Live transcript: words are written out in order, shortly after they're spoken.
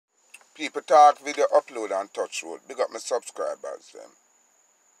People talk video upload and touch road. Big up my subscribers them.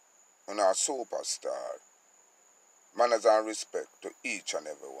 And our superstar. Manners and respect to each and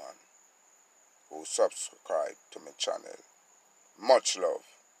everyone who subscribe to my channel. Much love.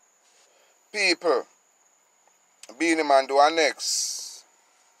 People, Beenie Man do our next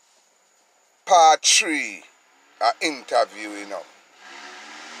part 3 interview, you know.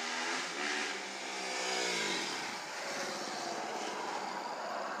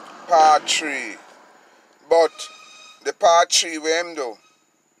 Part 3. But the part 3 we him do,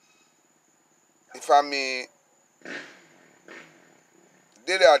 if I may,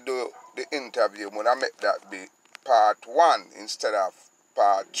 did I do the interview, would I make that be part 1 instead of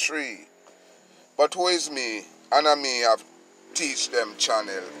part 3. But who is me? And I me have teach them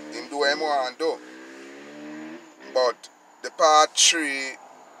channel. Him do what him want do. But the part 3,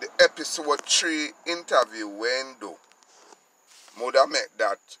 the episode 3 interview when do, would I make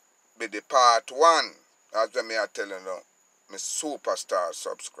that be the part 1, as me are telling you, my superstar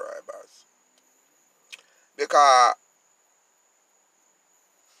subscribers. Because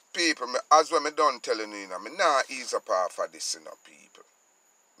people, as when me done telling you, me not ease up off of this, you know, people.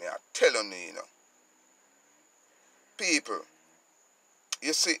 Me are telling you, you know. People,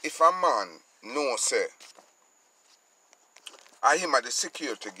 you see, if a man know, say, I him at the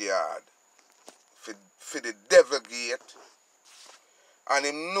security guard for the devil gate, and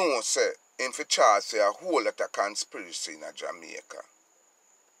him know, say, him for charge say a whole lot of conspiracy in Jamaica.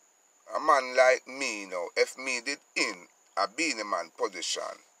 A man like me, you know, if me did in a Beenie Man position,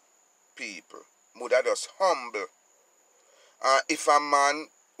 people, would I just humble. If a man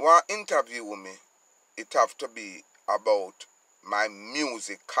want interview me, it have to be about my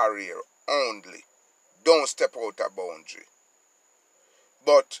music career only. Don't step out a boundary.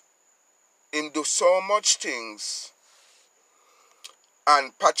 But him do so much things,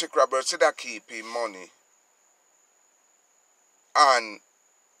 and Patrick Roberts said that keep him money. And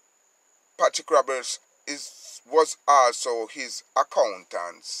Patrick Roberts was also his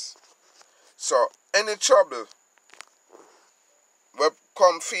accountants. So any trouble will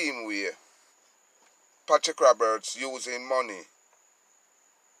come for him where Patrick Roberts using money,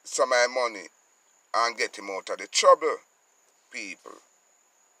 some of my money, and get him out of the trouble, people.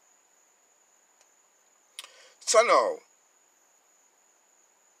 So now,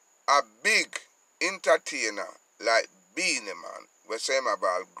 a big entertainer like Beenie Man, we say him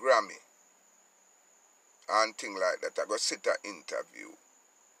about Grammy and things like that, I go sit an interview.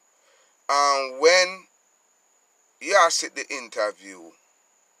 And when you sit the interview,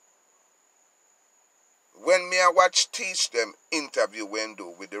 when me I watch teach them interview when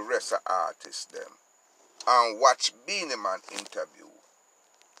do with the rest of artists them, and watch Beenie Man interview,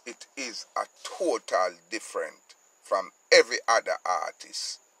 it is a total different from every other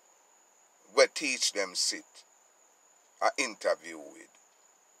artist we teach them sit a interview with.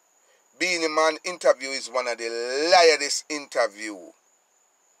 Beenie Man interview is one of the liarest interview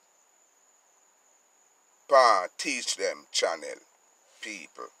pa teach them channel,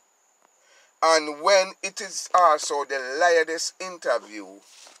 people. And when it is also the liarest interview,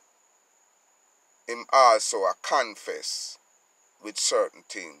 him also a confess with certain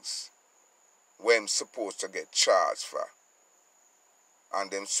things when him supposed to get charged for, and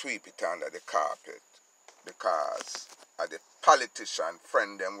them sweep it under the carpet because of the politician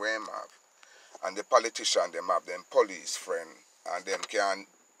friend them where him have, and the politician them have them police friend, and them can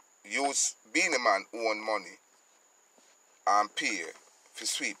use Beenie Man own money and pay to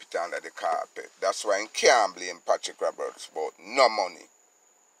sweep it under the carpet. That's why he can't blame Patrick Roberts about no money,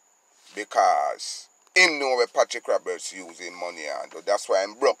 because him know where Patrick Roberts using money and that's why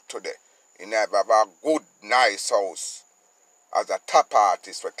I'm broke today. He never have a good, nice house as a top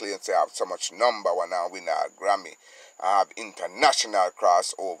artist for claims to have so much number one and win a Grammy. I have international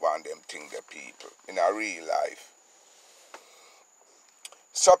crossover and them thing the people in a real life.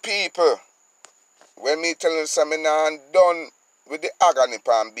 So people, when me tell you something I'm done with the agony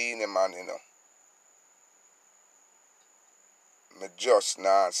pan Beenie Man, you know, me just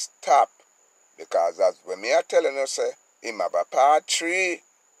not stop. Because as when me are telling you, say, him have a part 3,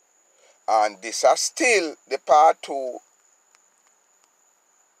 and this is still the part 2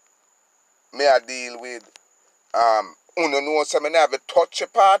 me I deal with. Uno know so me never touch a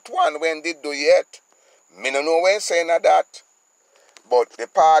part 1 when they do yet. Me no know when saying that. But the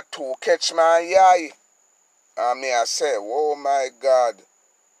part 2 catch my eye. And me I say, oh my God.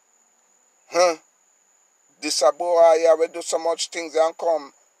 This a boy here will do so much things and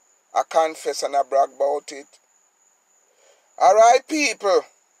come. I confess and I brag about it. Alright, people.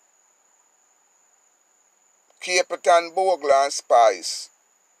 Capleton, Bogle and Spice.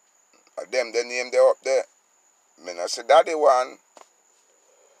 them the name they up there. Me not say daddy one.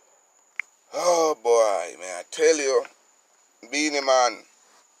 Oh boy, man, I tell you, Beenie Man,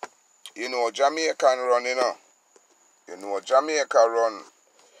 you know Jamaican run, you know. You know Jamaica run.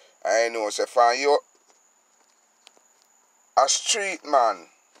 I know say find you a street man.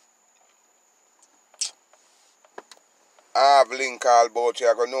 I have link all about you,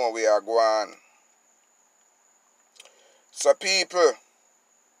 I go know where you go on. So people,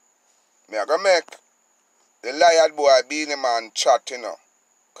 me I go make the liar boy Beenie Man chat, you know.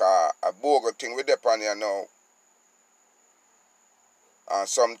 Cause a bogle thing with up on here now. And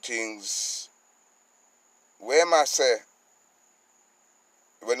some things where I say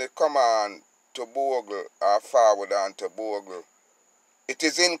when it come on to bogle or forward on to bogle, it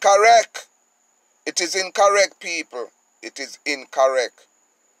is incorrect. It is incorrect, people. It is incorrect.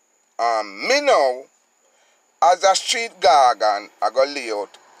 Me now, as a street gargan, I go lay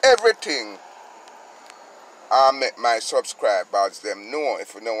out everything and make my subscribers them know.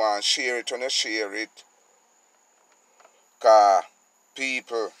 If you don't want to share it, you don't share it. Because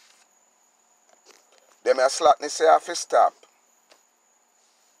people, them a slackness say have to stop.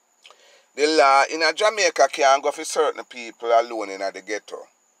 The law in a Jamaica can't go for certain people alone in the ghetto.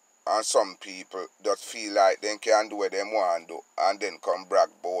 And some people just feel like they can do what they want to do and then come brag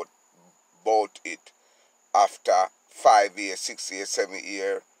about it after 5 years, 6 years, 7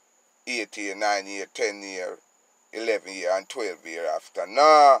 years, 8 years, 9 years, 10 years, 11 years and 12 years after.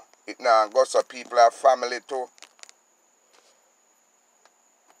 No, it now go so people have family too.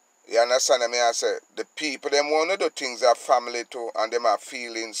 You understand me? I say the people them want to do things have family too and them have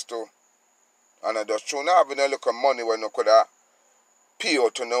feelings too. And I just try not having a look of money when you could have pay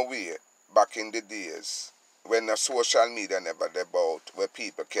out to no way back in the days when the social media never about where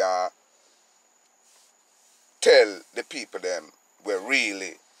people can tell the people them where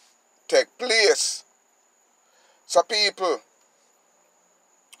really take place. So people,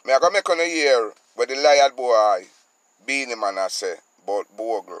 me I go make on a year where the liar boy Beenie Man I say about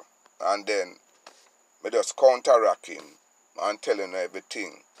bogle and then me just counteract him and tell him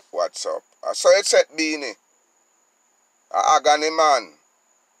everything what's up. So it said Beenie, a agony man.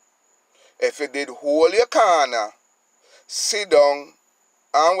 If you did hold your corner, sit down,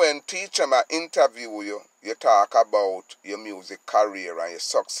 and when teacher ma interview you, you talk about your music career and your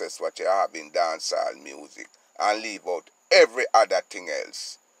success, what you have in dancehall music, and leave out every other thing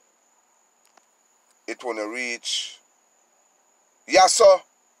else. It won't reach Yasso.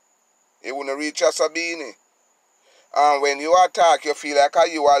 It won't reach Yasso Beenie. And when you attack, you feel like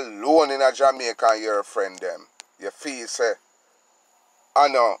you alone in a Jamaica and you're a friend them. You feel say, I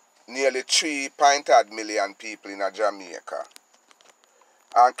know, nearly 3.8 million people in a Jamaica.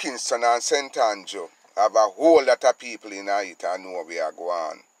 And Kingston and St. Andrew have a whole lot of people in it and know where we are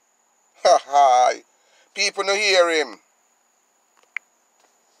going. Ha ha! People no hear him.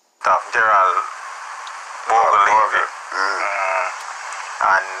 Gerald Bogle.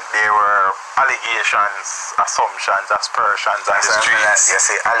 And there were allegations, assumptions, aspersions on the streets. You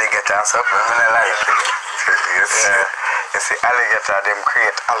see alligators up, I mean, I like it. You see alligator, them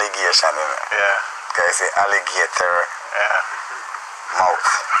create allegation, you know. Yeah. Okay, you see alligator mouth.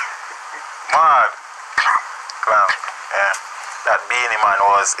 Mad. Clown. Yeah. That Beenie Man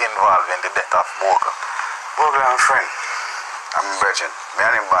was involved in the death of Bogle. Bogle and friend. I'm virgin. Me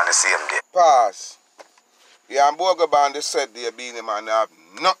and him born the same day. Pass. Yeah, and Bogle Band said the Beenie Man have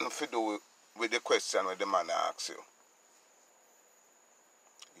nothing to do with the question that the man asks you.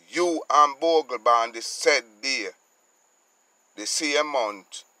 You and Bogle Band said there the same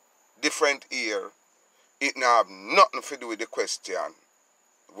month, different year, it now have nothing to do with the question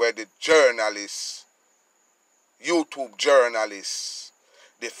where the journalists, YouTube journalists,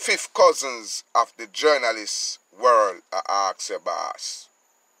 the fifth cousins of the journalist world are asked your boss.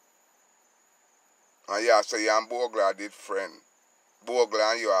 And you say you and Bogle are did friend. Bogle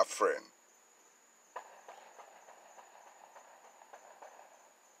and you are friend.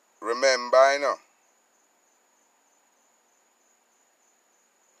 Remember, you know,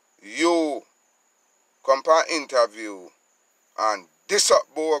 you come for an interview and diss up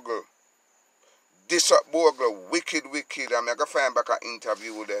Bogle. Diss up Bogle, wicked. And I go find back an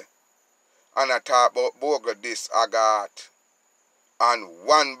interview there. And I talk about Bogle this, I got. And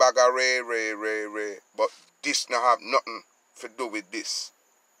one bag of ray. But this not have nothing to do with this.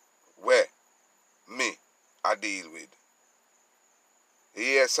 Where me I deal with.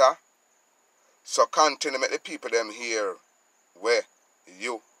 Yes, sir. So continue to make the people them hear where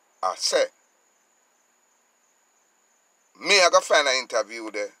you are say. Me I go find an interview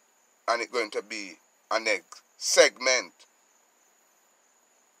there and it's going to be a next segment.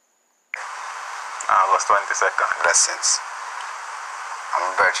 August 22nd. Blessings.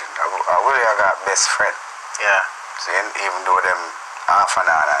 I'm a virgin. I really got best friend. Yeah. So even though them half an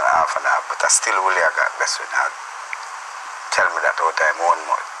hour and half an hour, but I still really got best friend. I tell me that all the time, 1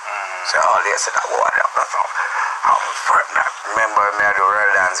 month. So all they said, I'm pregnant. Remember me at the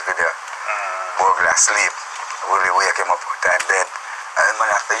Royal Dance video? Bogle asleep. Really wake him up all the time then. And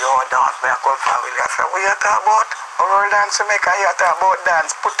man I say, yo, dance, me I call family. I say, what you talk about? Royal Dance to make you talk about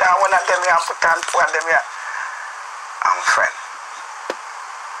dance. Put on one of them here and put on two of them here. I'm friend.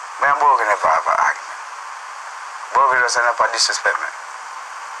 Me and Bogle never have an argument. Bogle doesn't have a disrespect me.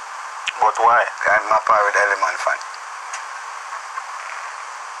 But why? I'm my part with Eleman fan.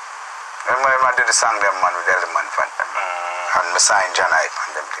 Remember when I did the song them man with Eleman fan. And me sign John Hype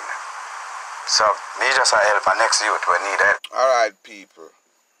and them thing. So me just help our next youth when need help. Alright people.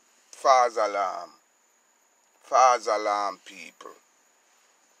 False alarm. False alarm people.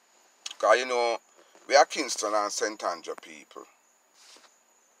 Because you know, we are Kingston and St. Andrew people.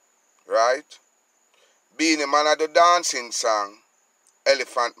 Right? Being a man of the dancing song,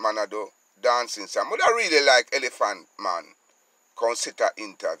 Elephant Man of the dancing song. But I really like Elephant Man. Consider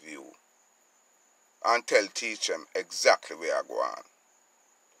interview. And teach them exactly where I go on.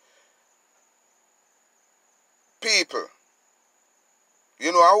 People,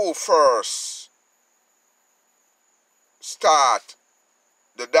 you know who first start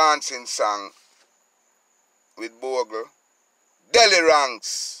the dancing song with Bogle? Delly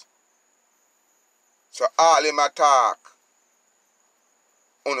Ranks. So all him attack.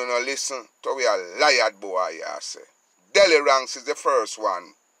 Uno no listen to we a liar boy I say. Delly Ranks is the first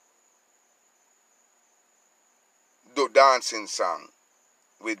one. Do dancing song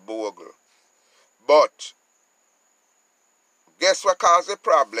with Bogle. But guess what caused the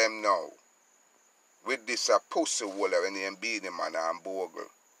problem now? With this pussy waller when he beat him and Bogle.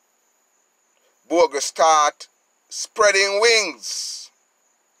 Bogle start spreading wings.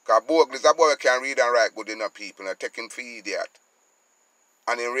 Because Bogle is a boy who can read and write good enough people and take him for idiot.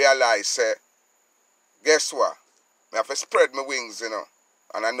 And he realized, say, guess what? I have to spread my wings, you know.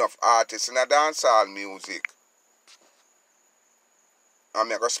 And enough artists in a dancehall music. And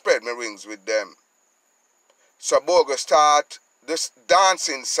I have to spread my wings with them. So Bogle start this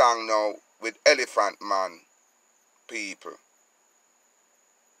dancing song now with Elephant Man people.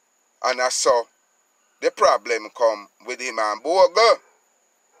 And I saw the problem come with him and Bogle.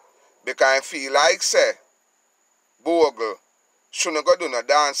 Because I feel like say Bogle shouldn't go do no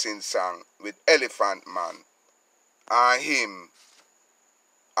dancing song with Elephant Man. And him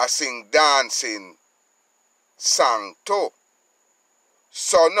I sing dancing song too.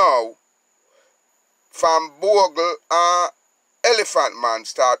 So now from Bogle and Elephant Man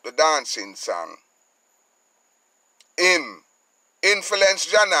start the dancing song. Him influence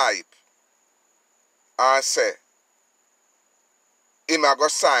John Hype and say him a go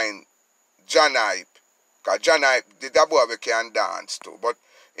sign John Hype. Because John Hype did a boy we can dance too. But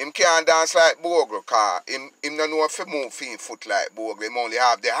him can't dance like Bogle because him don't know if he move his foot like Bogle. Him only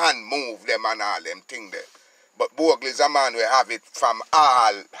have the hand move them and all them thing there. But Bogle is a man who have it from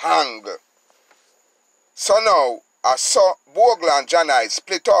all angle. So now, I saw Bogle and John Hype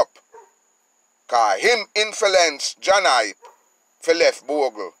split up. Because him influence John Hype for left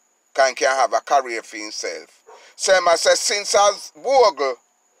Bogle. Because he can have a career for himself. So I say, since as Bogle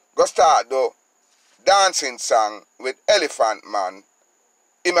go start the dancing song with Elephant Man,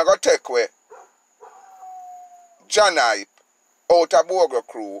 he may go take away John Hype out of Bogle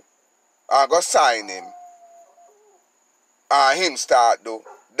crew and go sign him. And him start the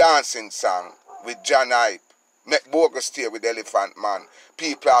dancing song with John Hype. Make Bogle stay with Elephant Man.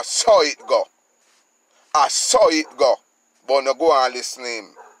 People I saw it go. I saw it go. But no go and listen to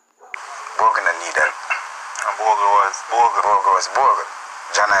him. Bogle didn't need help. And Bogle was Bogle. Bogle was Bogle.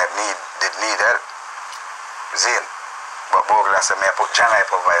 John Hype did need help. Zane. But Bogle said, I put John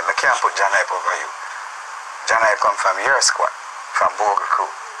Hype over you. I can't put John Hype over you. John Hype come from your squad. From Bogle crew.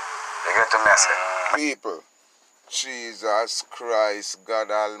 You get the message? People, Jesus Christ, God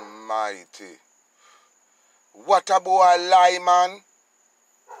Almighty. What a boy lie, man.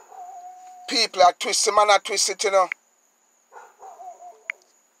 People are twisting, man, are twisted, you know.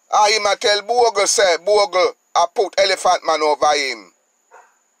 I him a tell Bogle, say, Bogle, I put Elephant Man over him.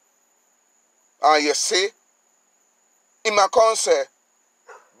 And you see, him a come say,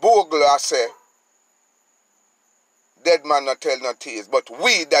 Bogle, I say, dead man not tell no tears, but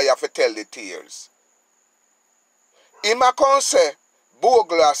we die have to tell the tears. Him a come say,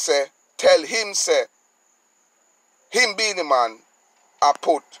 Bogle, I say, tell him, say, him being the man, I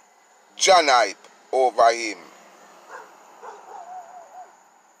put John Hype over him.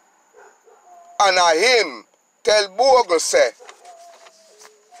 And him tell Bogle say,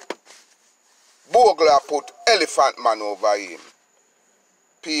 Bogle put Elephant Man over him.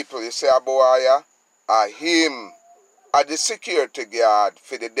 People, you say, boy, him are the security guard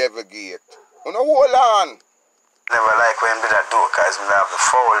for the Devil Gate. You know, hold on. Never like when did that do, because we have to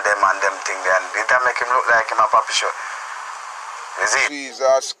foul them and them thing there, and did that make him look like him a puppy show? Is it?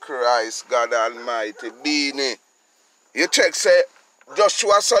 Jesus Christ, God Almighty, Beanie. You check, say,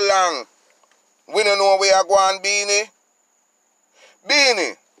 Joshua so long. We don't know where you going, Beanie.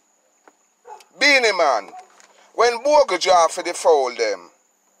 Beanie. Beanie, man. When Bogle draw for the foul them,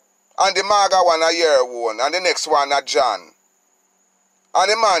 and the Maga one a year one, and the next one a John.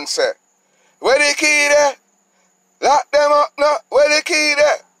 And the man say, where the key there? Lock them up now. Where the key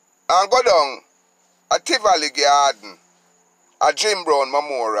there? And go down a Tivoli Garden, a Jim Brown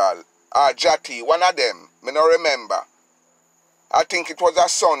Memorial, a Jatty, one of them, me no remember. I think it was a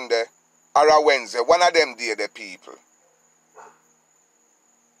Sunday or a Wednesday, one of them there, the people.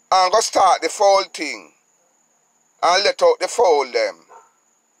 And go start the foul thing. And let out the foul them.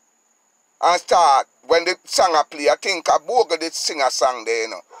 And start, when the song a play, I think a Bogle did sing a song there, you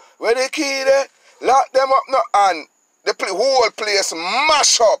know. Where the key there? Lock them up now. And the whole place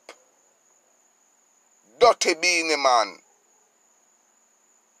mash up. Dirty Beanie Man.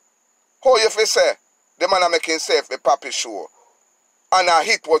 How you fi say? The man a make himself a papi show. And a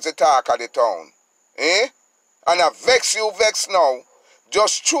hit was the talk of the town. Eh? And a vex you vex now.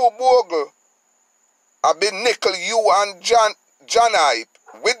 Just true Bogle. I be nickel you and John Hype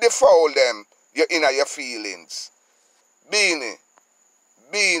with the foul them. You're in your feelings. Beanie.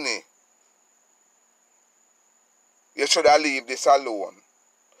 Beanie. You should have leave this alone.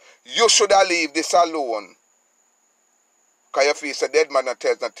 You should have leave this alone. Because you feel a dead man that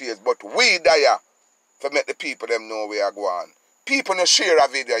tells no tears. But we there to make the people them know where you going. People no share a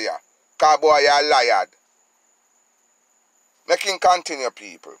video here. Because boy you are liar. Make him continue,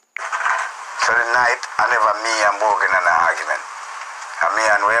 people. So the night, I never me and Bogle in an argument. And me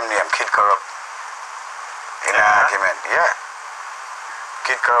and Wem name Kid Corrupt in an argument. Yeah.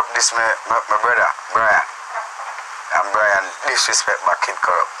 Kid Corrupt this my brother, Brian. And Brian disrespect back Kid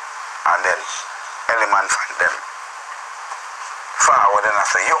Corrupt. And then Eleman from them forward and I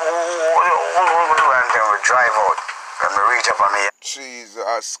say, yo, and then we drive out. When we reach up on me.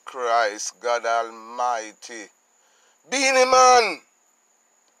 Jesus Christ, God Almighty. Beanie Man,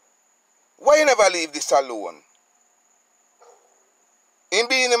 why you never leave this alone? In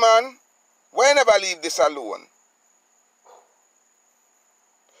Beanie Man, why you never leave this alone?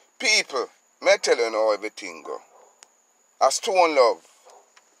 People, may I tell you how everything go. A Stone Love,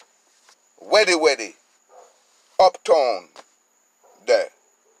 Weddy, Uptown, there.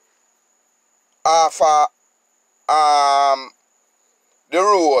 After the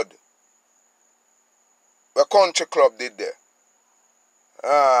road, the country club did there.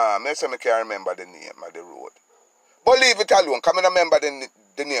 I can't remember the name of the road. But leave it alone, because I don't remember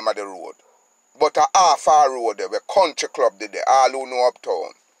the name of the road. But a half-hour road there, where country club did there, all who know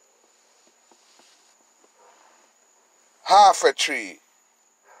Uptown. Half a tree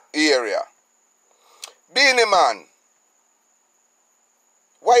area. Beanie Man,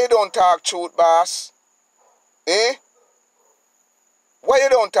 why you don't talk truth, boss? Eh? Why you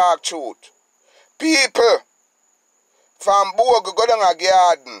don't talk truth? People from Bogle go down a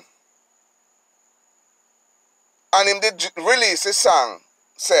garden and him did release a song.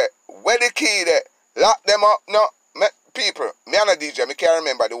 Say, where the key there? Lock them up. No, people, me and a DJ, me can't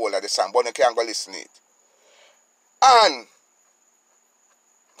remember the whole of the song, but I can't go listen to it. And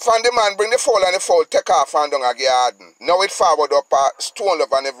from the man bring the foul and the foul take off and down a garden. Now it forward up a Stone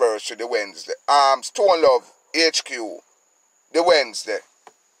Love anniversary the Wednesday. Stone Love HQ the Wednesday.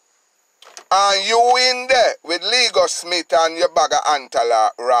 And you in there with Lego Smith and your bag of Antala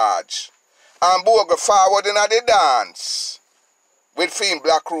Raj. And Bogle forward in the dance with Fiend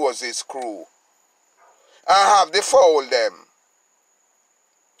Black Rose's crew. And have the foul them.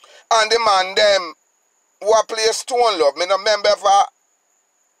 And the man them who a play Stone Love. Me no remember for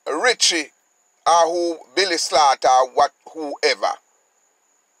Richie or who Billy Slaughter or whoever.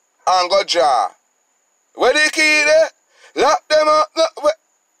 And go draw. Where the key there? Lock them up.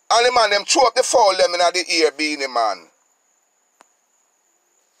 And the man them throw up the foul them in the ear, Beanie Man.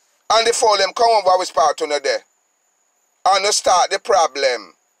 And the foul them come over with part under there. And they start the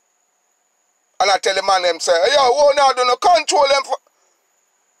problem. And I tell the man them say, yo, oh now do not control them.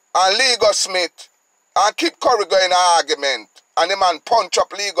 And Lego Smith. And keep Curry going in an argument. And the man punch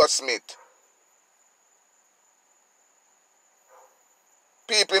up Lego Smith.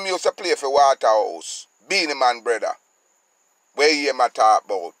 People him used to play for Waterhouse. Beanie Man brother. Where you hear me talk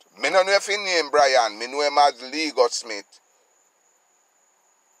about. Me no know if he name Brian. Me know him as Lego Smith.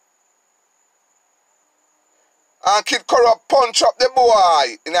 And Kid Corrupt punch up the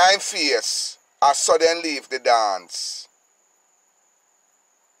boy in his face and suddenly leave the dance.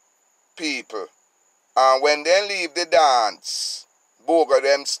 People. And when they leave the dance, Bogle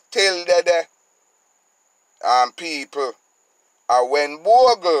them still there. And people. And when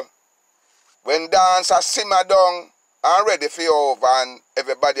Bogle, when dance a simmer down and ready for over and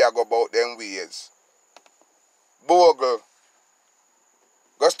everybody a go about them ways, Bogle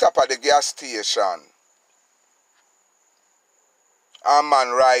go stop at the gas station. And man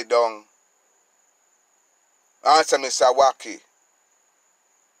ride down. And say Mr. Wacky.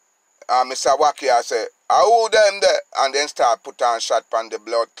 And Mr. Wacky I say, who them there? And then start put on shot on the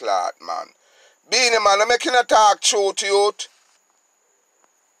blood clot, man. Beanie man, I'm making a talk truth, youth.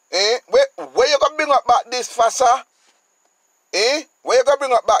 Eh? Where you gonna bring up back this for, sir? Eh? Where you gonna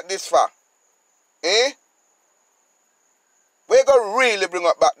bring up back this for? Eh? Where you gonna really bring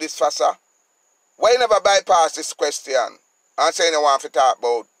up back this for, sir? Why you never bypass this question? And say you want to talk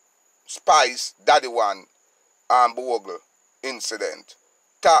about Spice, Daddy One, and Bogle incident.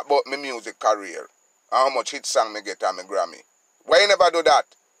 Talk about my music career and how much hit song me get on my Grammy. Why you never do that?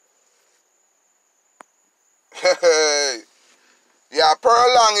 You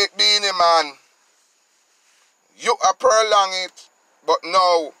prolong it, Beanie man. You are prolong it, but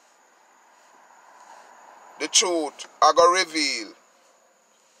now the truth I go reveal.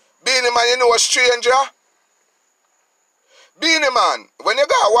 Beanie man, you know a stranger? Beanie man, when you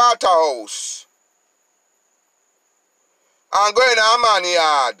got a Waterhouse and go in a man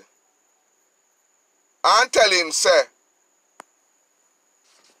yard and tell him, say,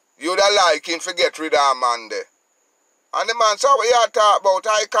 you'd like him to get rid of a man there. And the man say, what you talk about?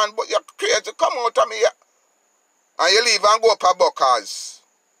 I can't, but you're crazy. Come out of me here. And you leave and go up a Buckers.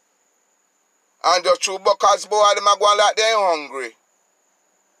 And just through Buckers, boy, them are going like they're hungry.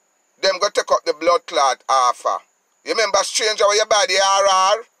 Them go take up the blood clot offer. You remember stranger where you buy the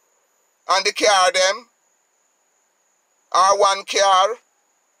RR and the car them? R1 car.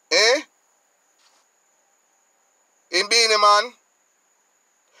 Eh? In Beanie man.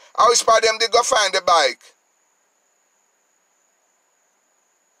 I whisper them they go find the bike.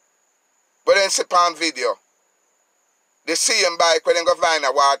 But then see on video. They see him bike when they go find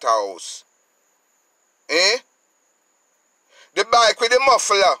a Waterhouse. Eh? The bike with the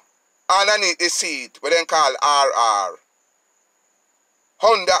muffler underneath the seat, what they call RR.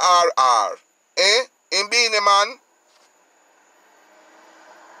 Honda RR. Eh? In Beanie man.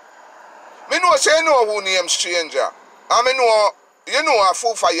 Me know say you know who name stranger. And me know, you know a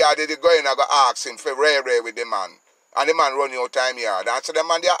fool for yard they go in and go ask him for rare with the man. And the man run your time yard. And so the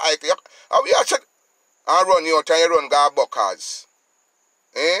man there hike you. And we said, and run your time, you run go Buckers.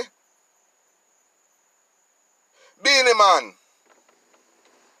 Eh? Beanie man.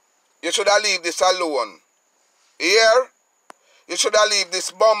 You should have leave this alone. Here? You should have leave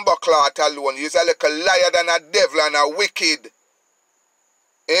this bomber clot alone. You're a little liar than a devil and a wicked.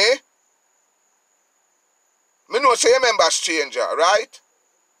 Eh? Me know say you remember stranger, right?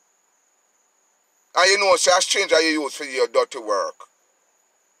 And you know say a stranger you use for your dirty work.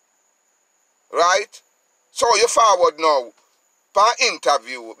 Right? So you forward now for an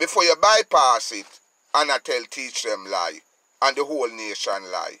interview before you bypass it and I teach them lie. And the whole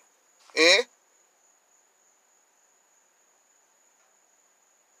nation lie. Eh?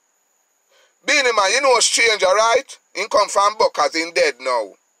 Beanie man, you know a stranger, right? He come from Buckers, he dead now.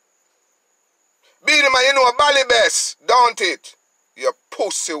 Beanie man, you know a Ballybest, don't it? You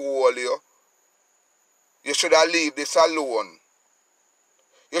pussy hole, you. You should have leave this alone.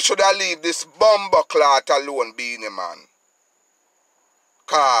 You should have leave this bomber clot alone, Beanie man.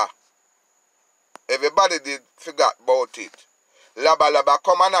 Car. Everybody did forget about it. Laba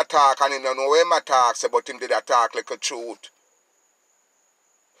come and attack and he don't know where him attacks, but him did attack like a truth.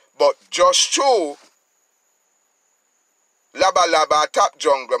 But just true, Laba top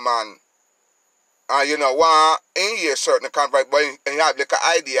jungle man. And you know, one in here certain convert, but he have like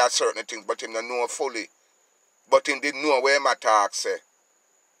an idea of certain things, but him don't know fully. But him didn't know where him attack say.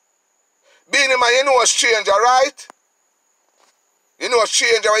 Beanie man, you know a stranger, right? You know a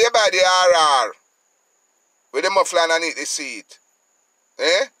stranger where you buy the RR. With the muffler underneath the seat.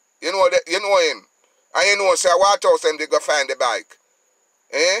 Eh? You know him. And you know say what house them they go find the bike.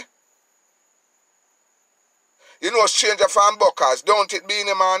 Eh? You know a stranger from Buckers, don't it,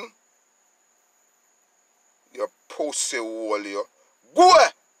 Beanie man? You pussy hole, you. Go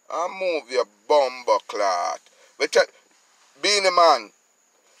and move your bomber clot. But Beanie man,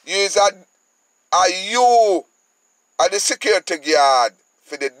 you is you are the security guard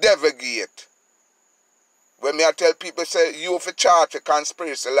for the devil gate. When me I tell people say you for charge for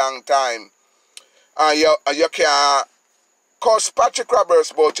conspiracy long time and you can't cuss Patrick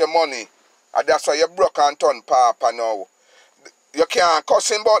Roberts about your money and that's why you broke and turn papa now. You can't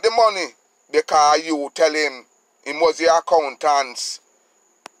cuss him about the money because you tell him was your accountants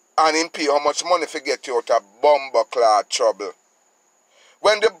and him pay how much money to get you out of bumbleclad trouble.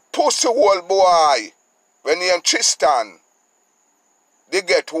 When the pussy hole boy, when he and Tristan, they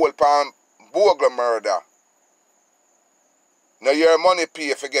get hold on Bogle murder. Now your money pay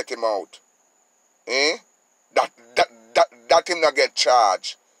if you get him out. Eh? That him not get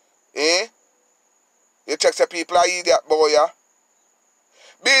charged. Eh? You check the people are idiot boy, yeah?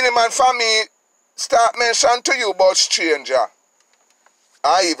 Beenie Man family start mention to you about stranger.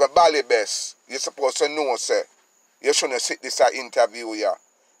 I even Ballybest. You're supposed to know, sir. You shouldn't sit this interview, yeah.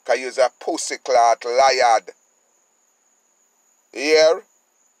 Because you're a pussyclad liar. Here?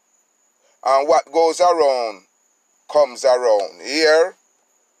 And what goes around comes around. Here?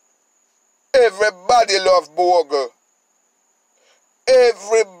 Everybody love Bogle.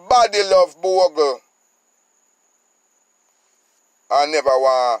 Everybody love Bogle. I never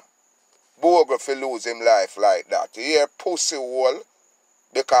want Bogle to lose him life like that. You hear pussy hole?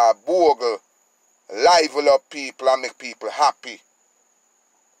 Because Bogle liven up people and make people happy.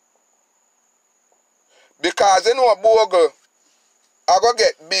 Because you know Bogle, I go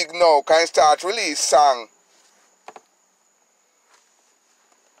get big now, can start release song.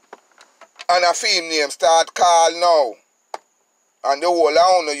 And a film name start call now. And the whole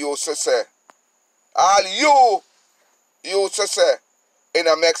owner used to say, all you used to say, it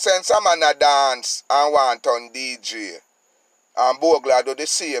don't make sense a man a dance and want on DJ. And Bogle do the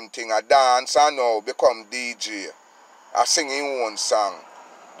same thing, a dance and now become DJ. A singing one song.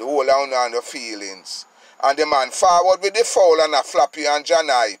 The whole owner and the feelings. And the man forward with the foul and a flappy and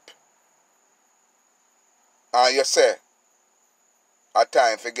janipe. And you say, a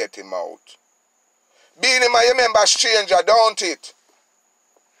time to get him out. Beenie Man, you remember stranger, don't it?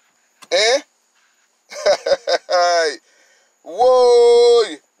 Eh? Whoa!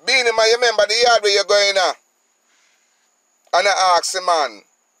 Beenie Man, you remember the yard where you're going now? And I ask the man,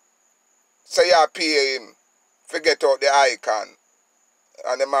 say you pay him, forget out the icon.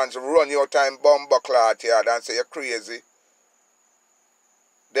 And the man's run your time bumbleclad yard and say you're crazy.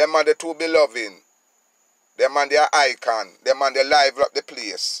 Them man the two be loving. Them man they are icon. Them man they live up the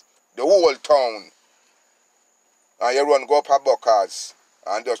place. The whole town. And you run go up a Buckers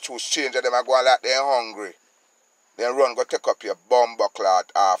and just choose change them and go like they're hungry. Then run go take up your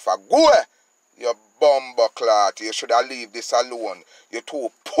bumbleclad half a go. Your bumbleclad. You should have leave this alone. You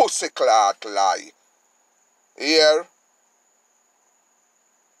two pussyclad lie. Here?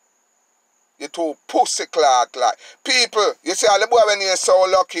 You two pussyclad lie. People, you see all the boy when you're so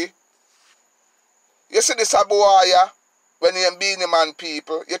lucky. You see this a boy yeah? When you're Beenie Man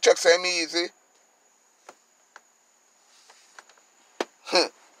people. You check him easy.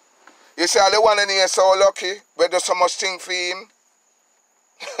 You see all the one in here so lucky, we do so much thing for him.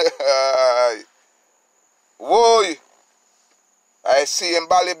 Whoa! I see him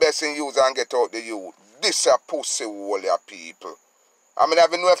Ballybest in use and get out the youth. This a pussy hole ya people. I mean, I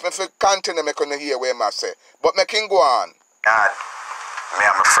don't know if I continue me couldn't hear what I say. But me can go on. And me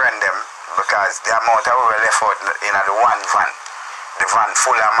and my friend them, because the amount of we left out in the one van, the van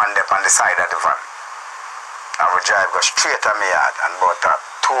full of man up on the side of the van. And we drive go straight to my yard, and about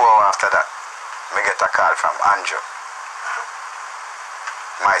 2 hours after that, me get a call from Andrew,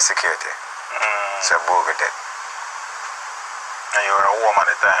 my security. So Bogle dead. And you were a home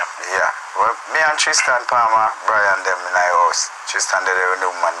at the time? Yeah. Well, me and Tristan Palmer, Brian them in our house. Tristan did it with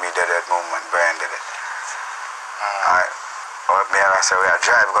woman, me did it with woman, Brian did it. Me and I said, we are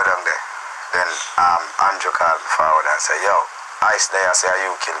drive go down there. Then Andrew called me forward and said, yo, Ice there, I say,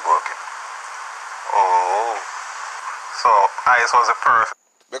 you kill Bogle. Oh. So Ice was a perfect.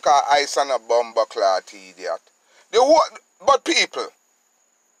 Because Ice and a bumbleclad idiot. But people,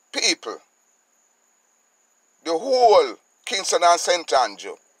 the whole Kingston and St.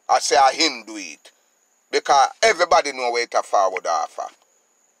 Andrew, I say him do it. Because everybody know where it a forward offer.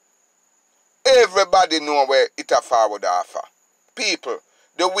 Everybody know where it a forward offer. People,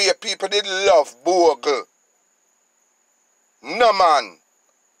 the way people did love Bogle. No man.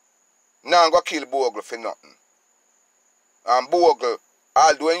 Now I'm going to kill Bogle for nothing. And Bogle,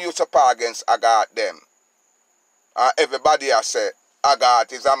 although when you support against Agat them, and everybody has said,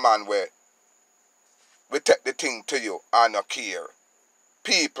 Agat is a man where we take the thing to you and not care.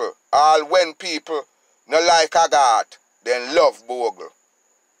 People, all when people not like Agat, then love Bogle.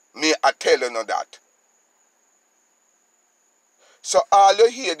 Me, I tell you no that. So all you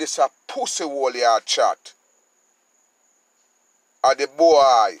hear this a pussy hole here chat. Are the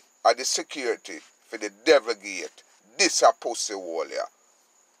boy, are the security for the devil gate. This a pussy hole here.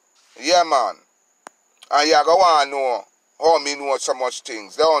 Yeah, man. And you go want to know how me know so much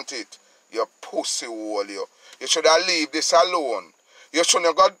things, don't it? You pussy hole, you. You should have leave this alone. You should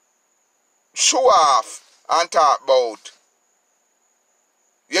have got show off and talk about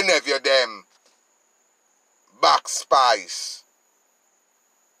you never them back spice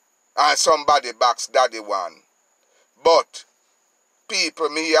and somebody backs daddy one. But people,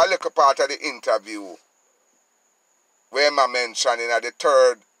 me hear a little part of the interview where I mentioned in the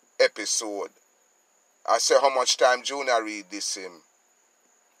 3rd episode. I say how much time Junior read this him.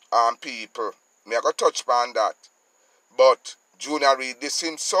 And people, me I go touch upon that. But Junior read this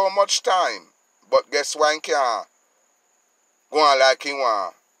him so much time. But guess what he can't go on like he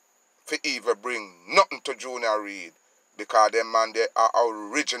want for even bring nothing to Junior Reid. Because them man they are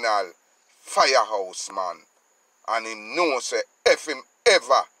original firehouse man. And him know say if him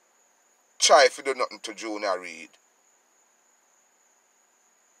ever try to do nothing to Junior Reid,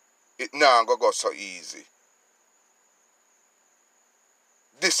 it now go so easy.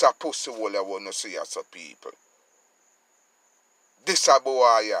 This a pussy hole I want to see as a people. This a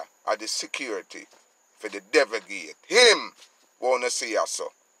boy are the security for the devil gate. Him want to see us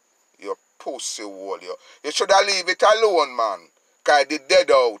so. You pussy hole you. You should have leave it alone, man. Because they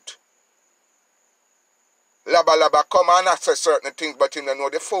dead out. Laba come and access certain things, but you don't know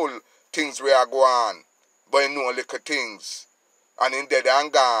the full things we are going on. But you know little things. And in dead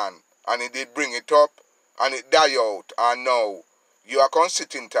and gone. And he did bring it up. And it die out. And now, you are going to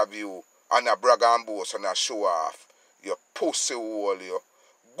sit interview and a brag and boast and a show off. You pussy hole you.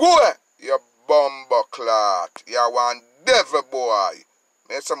 Go, you bumbo clot. You one devil boy.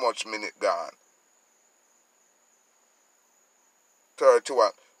 Make so much minute gone. 31.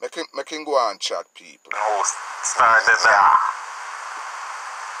 Make him go and chat people. No, started now.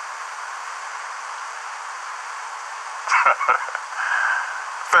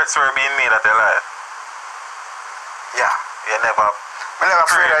 Threats were being made at the life. Yeah. You never. I'm never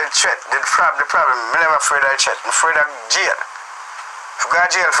afraid of the threat. The problem, I'm never afraid of the threat. I'm afraid of jail. If you go to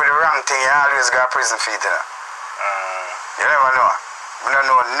jail for the wrong thing, you always go to prison for it. You never know. I don't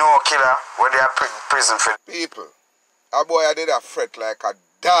know no killer where they are prison for. People, a boy I did a fret like a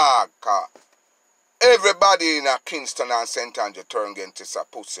dog. Everybody in a Kingston and St. Andrew turn into a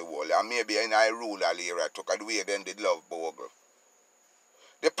pussy hole. And maybe in a rural area took the way then did love bogle.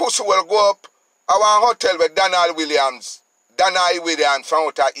 The pussy will go up our hotel with Donald Williams from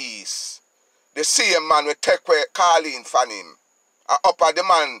outer east. The same man will take away Carleen from him. Up at the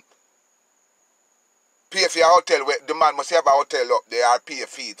man pay for your hotel, the man must have a hotel up there or pay a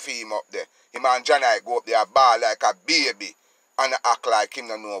fee for him up there. Him and Johnny go up there bar like a baby and act like him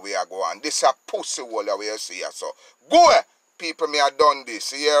don't know where you go on. This a pussy hole that we see so. Go! People may have done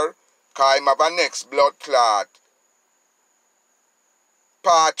this here. Because him have a next blood clot.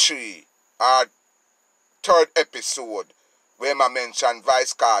 Part 3 or 3rd episode where I mention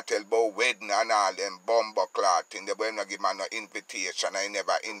Vice Cartel about wedding and all them bumbo clot thing. They will not give man no invitation. I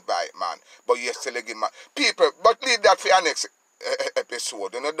never invite man. But you still give man. People, but leave that for your next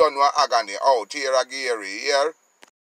episode. You don't know agony out here, Gary, here.